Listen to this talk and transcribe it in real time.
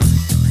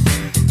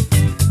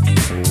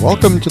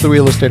Welcome to the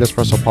Real Estate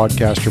Espresso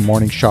Podcast, your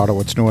morning shot at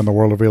what's new in the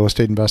world of real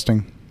estate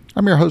investing.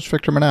 I'm your host,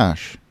 Victor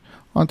Menashe.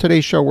 On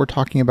today's show, we're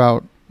talking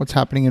about what's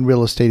happening in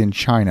real estate in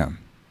China.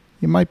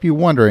 You might be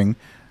wondering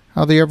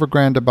how the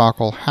Evergrande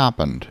debacle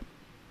happened.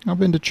 I've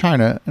been to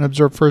China and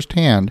observed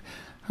firsthand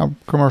how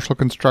commercial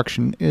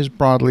construction is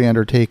broadly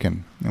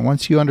undertaken. And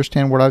once you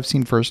understand what I've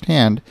seen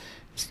firsthand,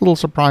 it's a little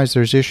surprised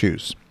there's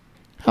issues.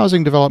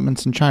 Housing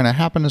developments in China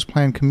happen as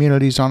planned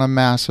communities on a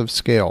massive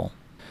scale.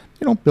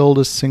 They don't build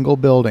a single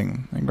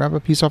building. They grab a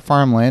piece of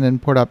farmland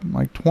and put up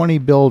like 20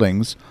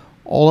 buildings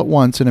all at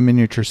once in a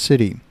miniature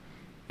city.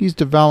 These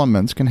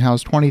developments can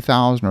house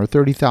 20,000 or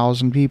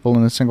 30,000 people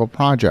in a single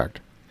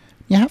project.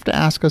 You have to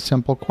ask a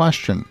simple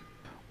question.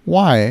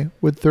 Why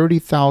would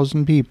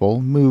 30,000 people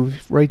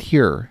move right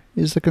here?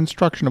 Is the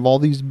construction of all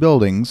these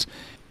buildings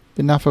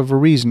enough of a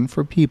reason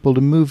for people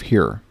to move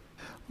here?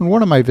 On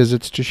one of my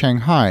visits to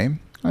Shanghai,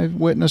 I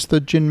witnessed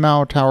the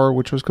Jinmao Tower,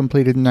 which was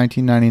completed in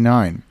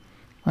 1999.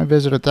 My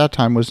visit at that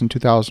time was in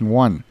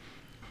 2001.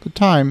 At the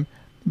time,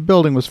 the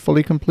building was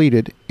fully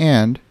completed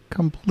and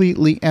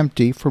completely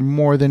empty for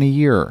more than a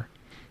year.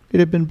 It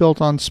had been built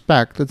on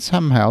spec that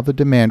somehow the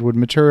demand would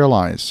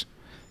materialize.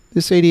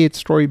 This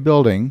 88-story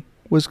building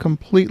was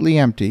completely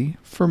empty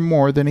for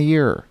more than a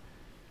year.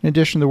 In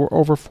addition, there were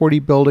over 40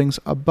 buildings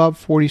above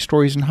 40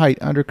 stories in height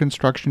under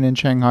construction in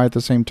Shanghai at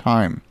the same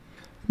time.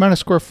 The amount of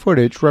square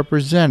footage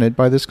represented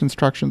by this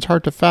construction is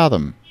hard to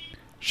fathom.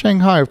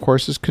 Shanghai, of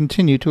course, has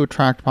continued to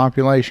attract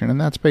population,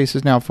 and that space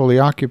is now fully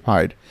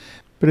occupied,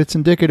 but it's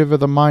indicative of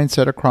the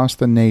mindset across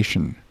the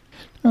nation.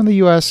 Now, in the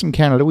U.S. and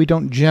Canada, we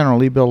don't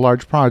generally build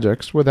large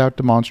projects without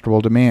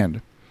demonstrable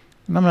demand.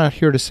 And I'm not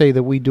here to say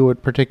that we do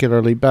it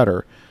particularly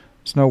better.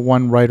 There's no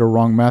one right or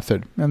wrong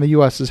method, and the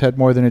U.S. has had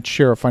more than its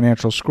share of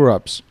financial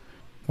screw-ups.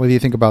 Whether you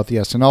think about the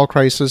S&L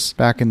crisis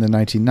back in the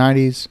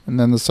 1990s and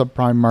then the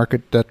subprime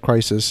market debt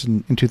crisis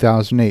in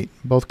 2008. In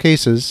both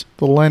cases,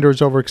 the lenders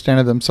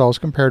overextended themselves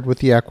compared with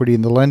the equity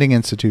in the lending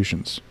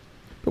institutions.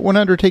 But when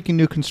undertaking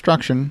new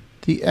construction,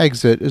 the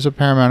exit is of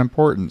paramount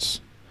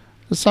importance.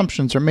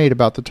 Assumptions are made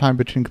about the time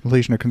between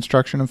completion of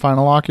construction and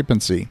final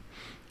occupancy.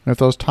 And if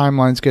those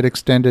timelines get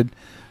extended,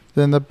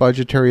 then the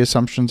budgetary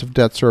assumptions of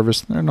debt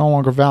service are no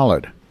longer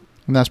valid.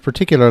 And that's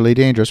particularly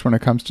dangerous when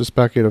it comes to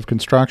speculative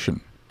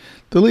construction.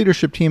 The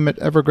leadership team at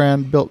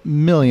Evergrande built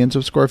millions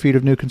of square feet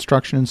of new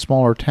construction in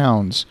smaller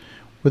towns,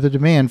 where the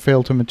demand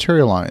failed to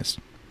materialize.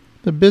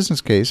 The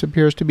business case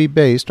appears to be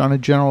based on a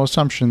general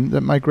assumption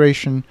that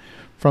migration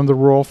from the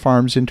rural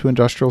farms into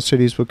industrial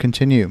cities will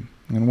continue.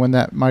 And when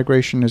that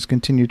migration has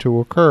continued to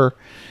occur,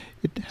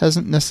 it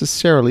hasn't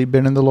necessarily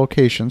been in the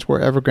locations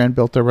where Evergrande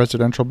built their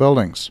residential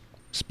buildings.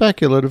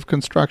 Speculative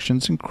construction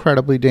is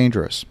incredibly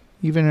dangerous.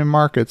 Even in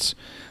markets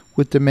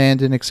with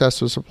demand in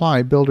excess of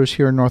supply, builders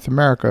here in North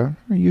America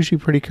are usually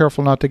pretty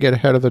careful not to get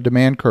ahead of the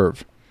demand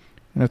curve.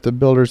 And if the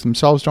builders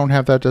themselves don't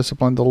have that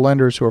discipline, the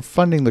lenders who are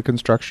funding the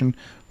construction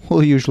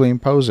will usually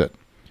impose it.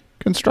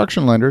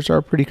 Construction lenders are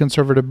a pretty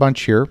conservative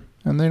bunch here,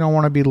 and they don't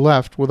want to be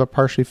left with a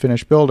partially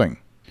finished building.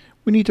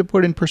 We need to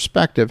put in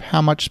perspective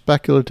how much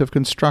speculative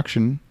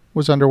construction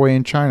was underway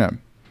in China.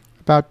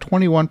 About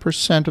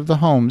 21% of the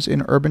homes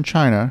in urban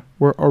China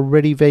were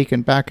already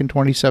vacant back in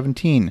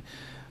 2017.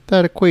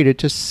 That equated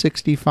to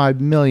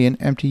 65 million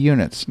empty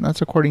units, and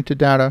that's according to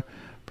data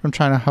from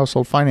China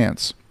Household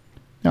Finance.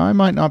 Now, I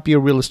might not be a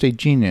real estate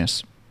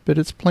genius, but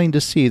it's plain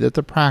to see that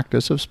the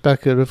practice of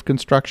speculative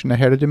construction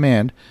ahead of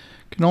demand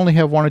can only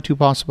have one or two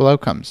possible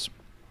outcomes.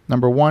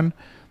 Number one,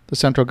 the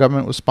central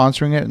government was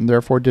sponsoring it and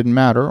therefore it didn't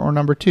matter, or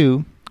number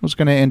two, it was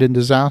going to end in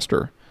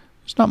disaster.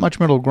 There's not much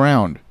middle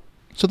ground.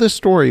 So this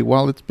story,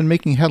 while it's been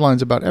making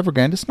headlines about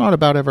Evergrande, it's not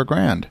about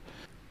Evergrande.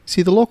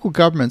 See, the local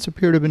governments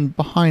appear to have been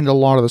behind a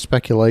lot of the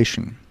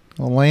speculation.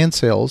 The land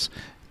sales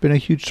have been a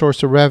huge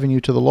source of revenue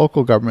to the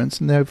local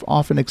governments, and they've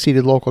often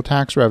exceeded local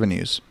tax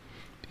revenues.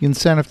 The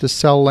incentive to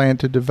sell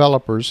land to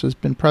developers has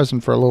been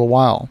present for a little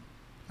while.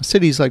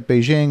 Cities like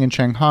Beijing and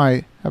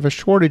Shanghai have a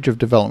shortage of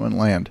development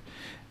land,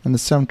 and the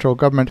central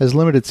government has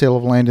limited sale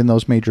of land in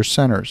those major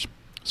centers.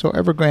 So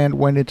Evergrande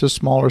went into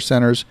smaller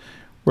centers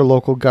where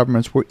local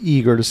governments were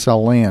eager to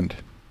sell land.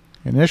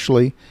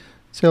 Initially,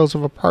 sales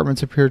of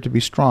apartments appeared to be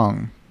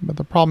strong, but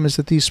the problem is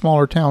that these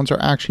smaller towns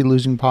are actually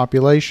losing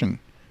population.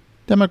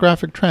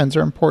 Demographic trends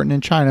are important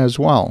in China as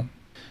well.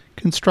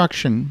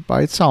 Construction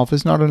by itself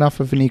is not enough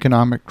of an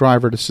economic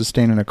driver to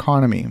sustain an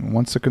economy.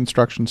 Once the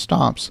construction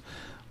stops,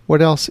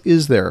 what else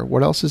is there?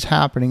 What else is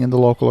happening in the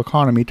local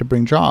economy to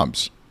bring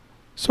jobs?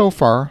 So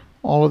far,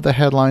 all of the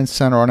headlines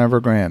center on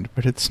Evergrande,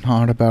 but it's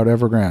not about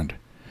Evergrande.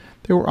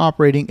 They were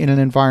operating in an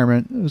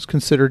environment that was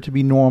considered to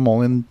be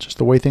normal in just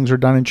the way things are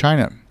done in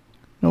China.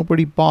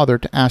 Nobody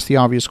bothered to ask the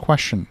obvious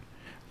question.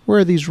 Where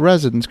are these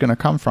residents going to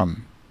come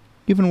from?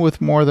 Even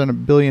with more than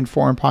 1 billion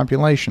foreign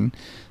population,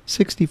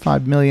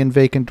 65 million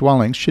vacant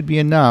dwellings should be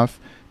enough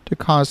to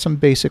cause some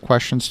basic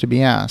questions to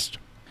be asked.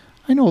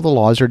 I know the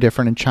laws are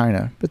different in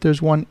China, but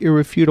there's one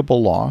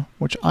irrefutable law,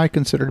 which I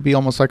consider to be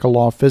almost like a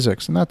law of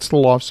physics, and that's the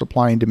law of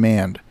supply and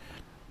demand.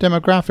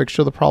 Demographics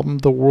show the problem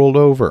the world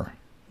over.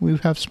 We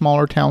have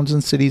smaller towns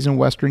and cities in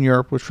Western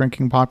Europe with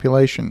shrinking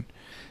population.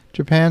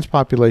 Japan's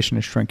population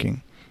is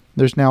shrinking.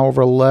 There's now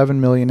over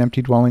 11 million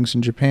empty dwellings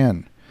in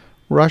Japan.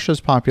 Russia's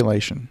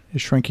population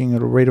is shrinking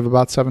at a rate of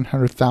about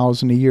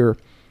 700,000 a year,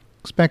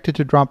 expected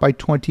to drop by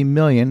 20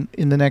 million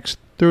in the next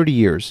 30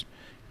 years.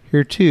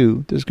 Here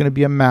too, there's going to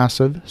be a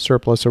massive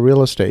surplus of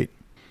real estate.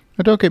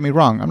 Now don't get me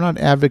wrong, I'm not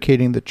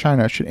advocating that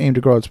China should aim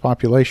to grow its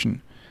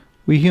population.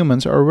 We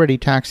humans are already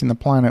taxing the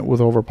planet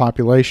with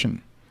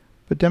overpopulation.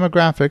 But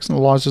demographics and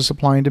the laws of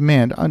supply and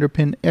demand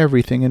underpin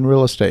everything in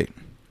real estate.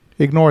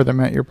 Ignore them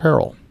at your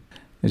peril.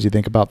 As you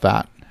think about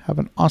that, have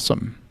an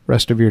awesome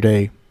rest of your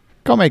day.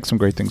 Go make some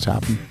great things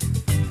happen.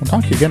 I'll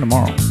talk to you again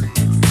tomorrow.